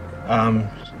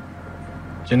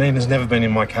Janine has never been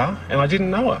in my car and I didn't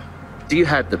know her. Do you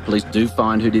hope the police do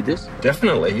find who did this?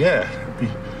 Definitely, yeah.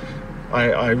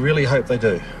 I really hope they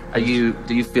do.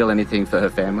 Do you feel anything for her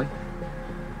family?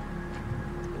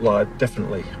 Like,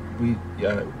 definitely.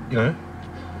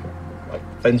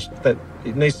 That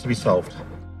it needs to be solved.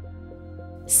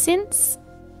 Since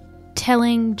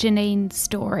telling Janine's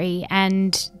story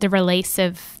and the release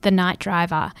of The Night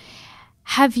Driver,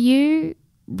 have you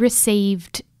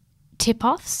received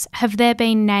tip-offs? Have there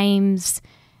been names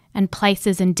and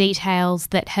places and details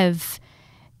that have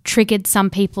triggered some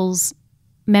people's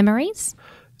memories?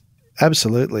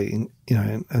 Absolutely. You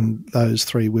know, and those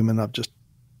three women I've just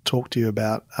talked to you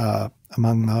about are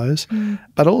among those.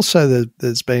 But also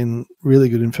there's been really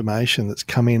good information that's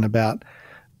come in about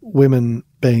women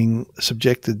being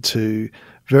subjected to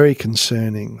very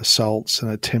concerning assaults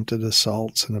and attempted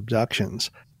assaults and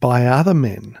abductions by other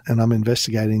men. And I'm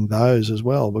investigating those as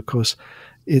well, because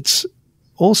it's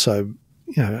also,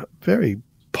 you know, very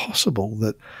possible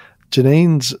that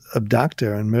Janine's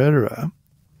abductor and murderer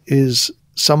is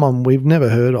someone we've never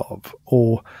heard of,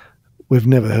 or we've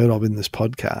never heard of in this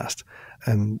podcast.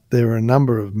 And there are a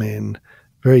number of men,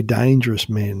 very dangerous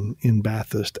men in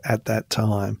Bathurst at that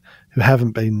time, who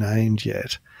haven't been named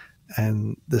yet.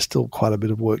 And there's still quite a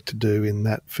bit of work to do in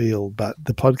that field. But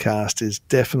the podcast is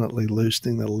definitely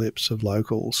loosening the lips of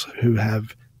locals who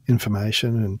have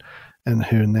information and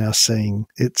who are now seeing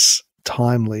it's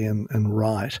timely and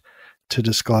right to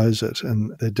disclose it.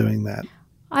 And they're doing that.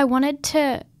 I wanted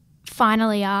to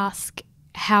finally ask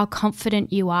how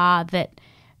confident you are that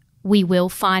we will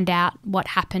find out what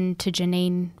happened to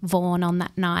Janine Vaughan on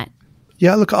that night.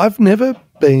 Yeah, look, I've never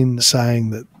been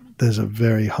saying that there's a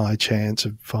very high chance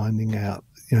of finding out.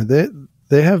 You know,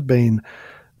 there have been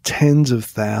tens of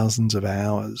thousands of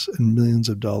hours and millions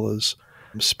of dollars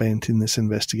spent in this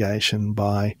investigation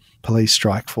by police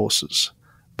strike forces,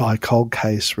 by cold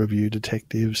case review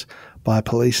detectives, by a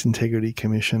police integrity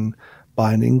commission,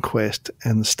 by an inquest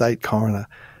and the state coroner,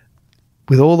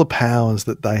 with all the powers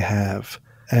that they have,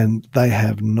 and they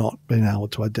have not been able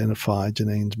to identify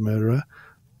Janine's murderer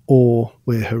or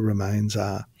where her remains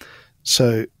are.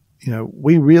 So, you know,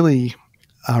 we really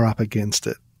are up against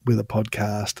it with a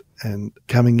podcast and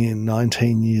coming in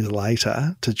 19 years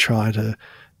later to try to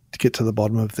get to the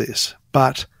bottom of this.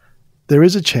 But there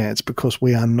is a chance, because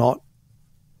we are not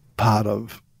part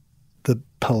of the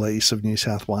police of New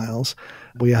South Wales.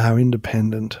 We are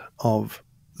independent of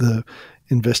the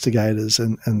investigators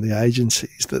and the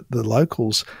agencies that the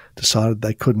locals decided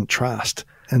they couldn't trust.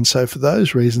 And so for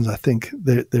those reasons, I think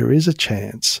there is a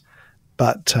chance.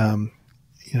 But,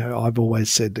 you know, I've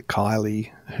always said to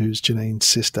Kylie, who's Janine's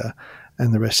sister,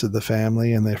 and the rest of the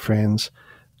family and their friends,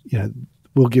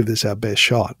 we'll give this our best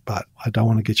shot, but I don't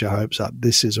want to get your hopes up.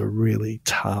 This is a really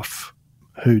tough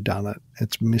whodunit.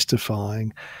 It's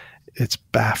mystifying. It's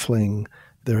baffling.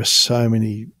 There are so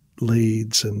many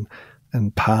leads and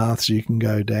paths you can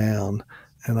go down,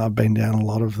 and I've been down a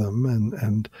lot of them.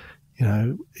 And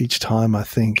each time I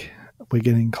think we're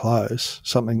getting close,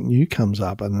 something new comes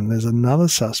up, and then there's another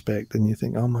suspect, and you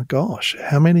think, oh my gosh,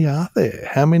 how many are there?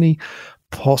 How many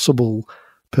possible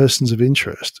persons of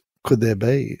interest could there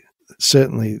be?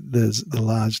 Certainly there's the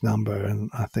large number, and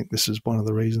I think this is one of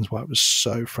the reasons why it was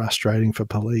so frustrating for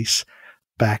police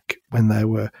back when they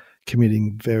were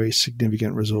committing very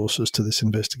significant resources to this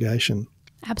investigation.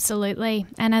 Absolutely.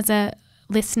 And as a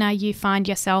listener, you find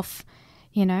yourself,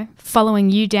 following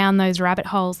you down those rabbit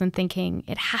holes and thinking,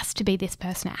 it has to be this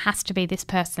person, it has to be this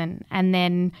person. And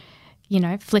then,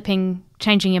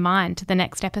 changing your mind to the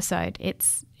next episode.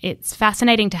 It's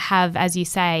fascinating to have, as you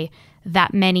say,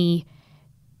 that many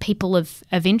people of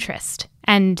interest,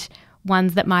 and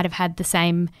ones that might have had the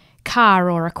same car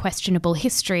or a questionable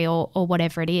history or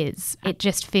whatever it is. It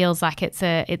just feels like it's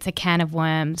a can of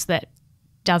worms that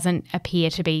doesn't appear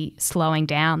to be slowing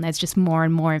down. There's just more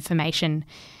and more information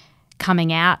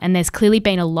coming out, and there's clearly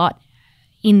been a lot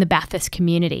in the Bathurst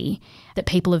community that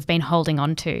people have been holding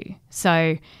on to.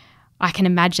 So I can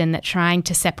imagine that trying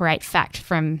to separate fact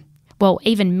from,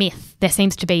 even myth, there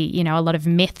seems to be, a lot of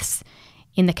myths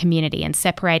in the community, and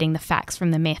separating the facts from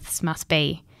the myths must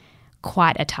be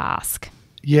quite a task.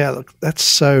 Yeah, look, that's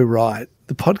so right.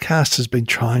 The podcast has been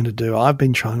trying to do, I've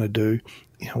been trying to do,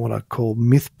 what I call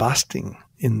myth busting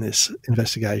in this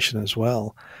investigation as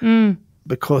well.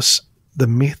 Because the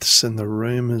myths and the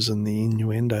rumours and the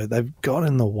innuendo, they've got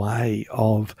in the way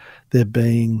of there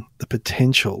being the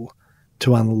potential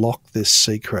to unlock this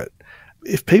secret.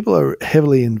 If people are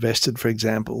heavily invested, for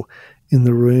example, in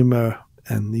the rumour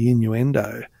and the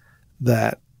innuendo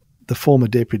that the former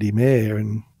deputy mayor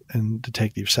and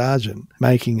detective sergeant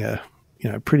making a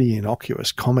pretty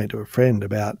innocuous comment to a friend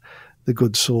about the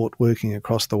good sort working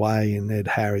across the way in Ed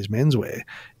Harry's menswear,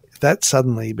 if that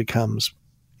suddenly becomes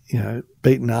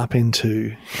beaten up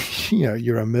into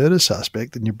you're a murder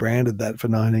suspect and you're branded that for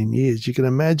 19 years, you can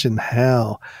imagine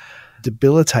how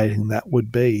debilitating that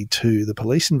would be to the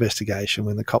police investigation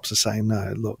when the cops are saying,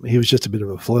 no, look, he was just a bit of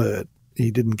a flirt,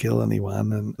 he didn't kill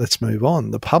anyone, and let's move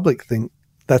on. The public think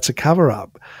that's a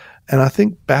cover-up. And I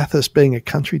think Bathurst being a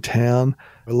country town,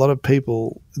 a lot of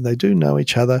people, they do know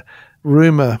each other.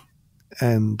 Rumour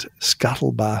and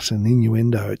scuttlebutt and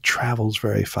innuendo, it travels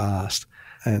very fast.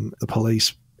 And the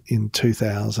police in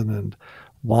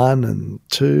 2001 and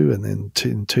 2, and then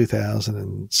in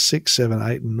 2006, 7,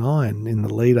 8 and 9, in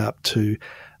the lead up to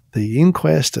the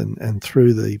inquest and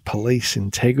through the Police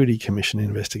Integrity Commission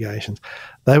investigations,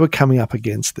 they were coming up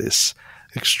against this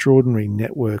extraordinary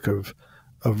network of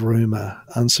rumour,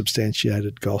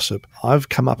 unsubstantiated gossip. I've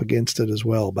come up against it as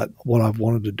well, but what I've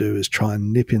wanted to do is try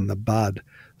and nip in the bud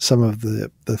some of the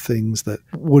things that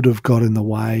would have got in the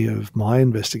way of my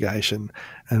investigation.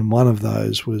 And one of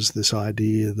those was this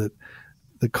idea that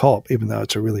the cop, even though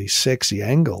it's a really sexy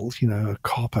angle, a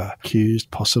cop accused,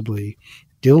 possibly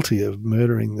guilty of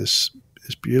murdering this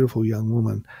beautiful young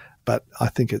woman, but I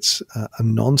think it's a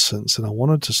nonsense. And I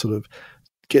wanted to sort of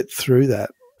get through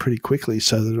that pretty quickly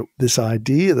so that this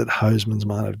idea that Hoseman's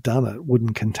might have done it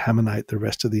wouldn't contaminate the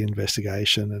rest of the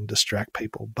investigation and distract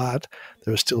people. But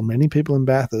there are still many people in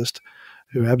Bathurst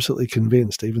who are absolutely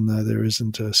convinced, even though there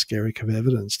isn't a skerrick of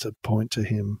evidence to point to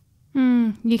him.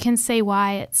 You can see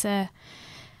why it's an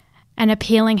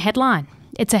appealing headline.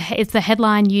 It's the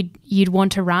headline you'd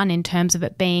want to run in terms of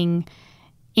it being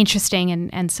interesting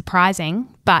and surprising.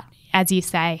 But as you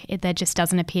say, there just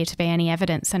doesn't appear to be any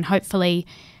evidence, and hopefully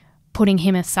putting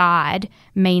him aside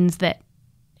means that,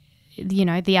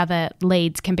 the other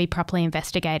leads can be properly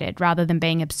investigated rather than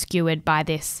being obscured by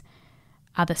this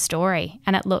other story.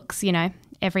 And it looks,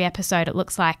 every episode it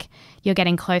looks like you're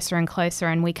getting closer and closer,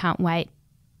 and we can't wait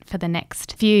for the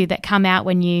next few that come out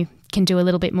when you can do a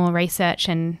little bit more research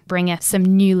and bring us some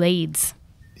new leads.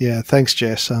 Yeah, thanks,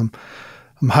 Jess. I'm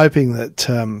hoping that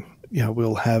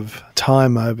we'll have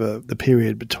time over the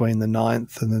period between the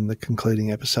 9th and then the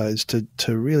concluding episodes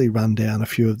to really run down a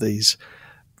few of these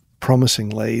promising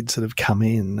leads that have come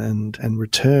in and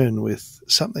return with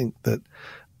something that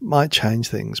might change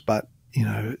things. But,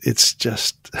 it's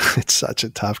such a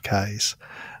tough case.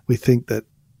 We think that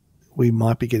we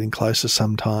might be getting closer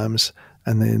sometimes,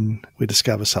 and then we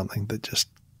discover something that just,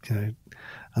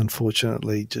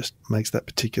 unfortunately just makes that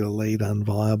particular lead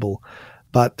unviable.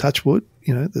 But touch wood,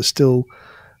 there's still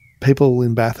people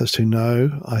in Bathurst who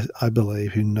know, I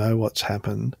believe, who know what's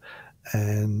happened,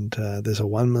 and there's a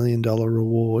 $1 million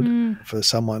reward for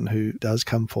someone who does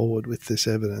come forward with this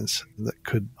evidence that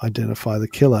could identify the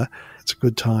killer. It's a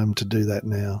good time to do that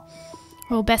now.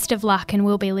 Well, best of luck, and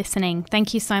we'll be listening.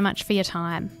 Thank you so much for your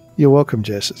time. You're welcome,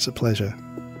 Jess. It's a pleasure.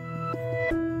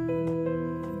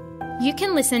 You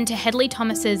can listen to Hedley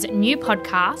Thomas's new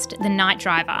podcast, The Night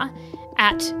Driver,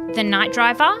 at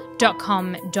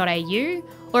thenightdriver.com.au,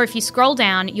 or if you scroll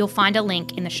down, you'll find a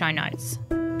link in the show notes.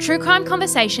 True Crime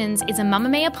Conversations is a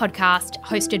Mamamia podcast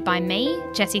hosted by me,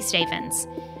 Jessie Stevens.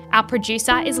 Our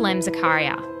producer is Lem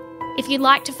Zakaria. If you'd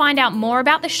like to find out more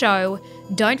about the show,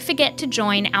 don't forget to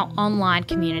join our online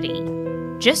community.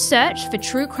 Just search for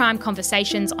True Crime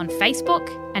Conversations on Facebook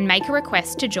and make a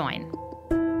request to join.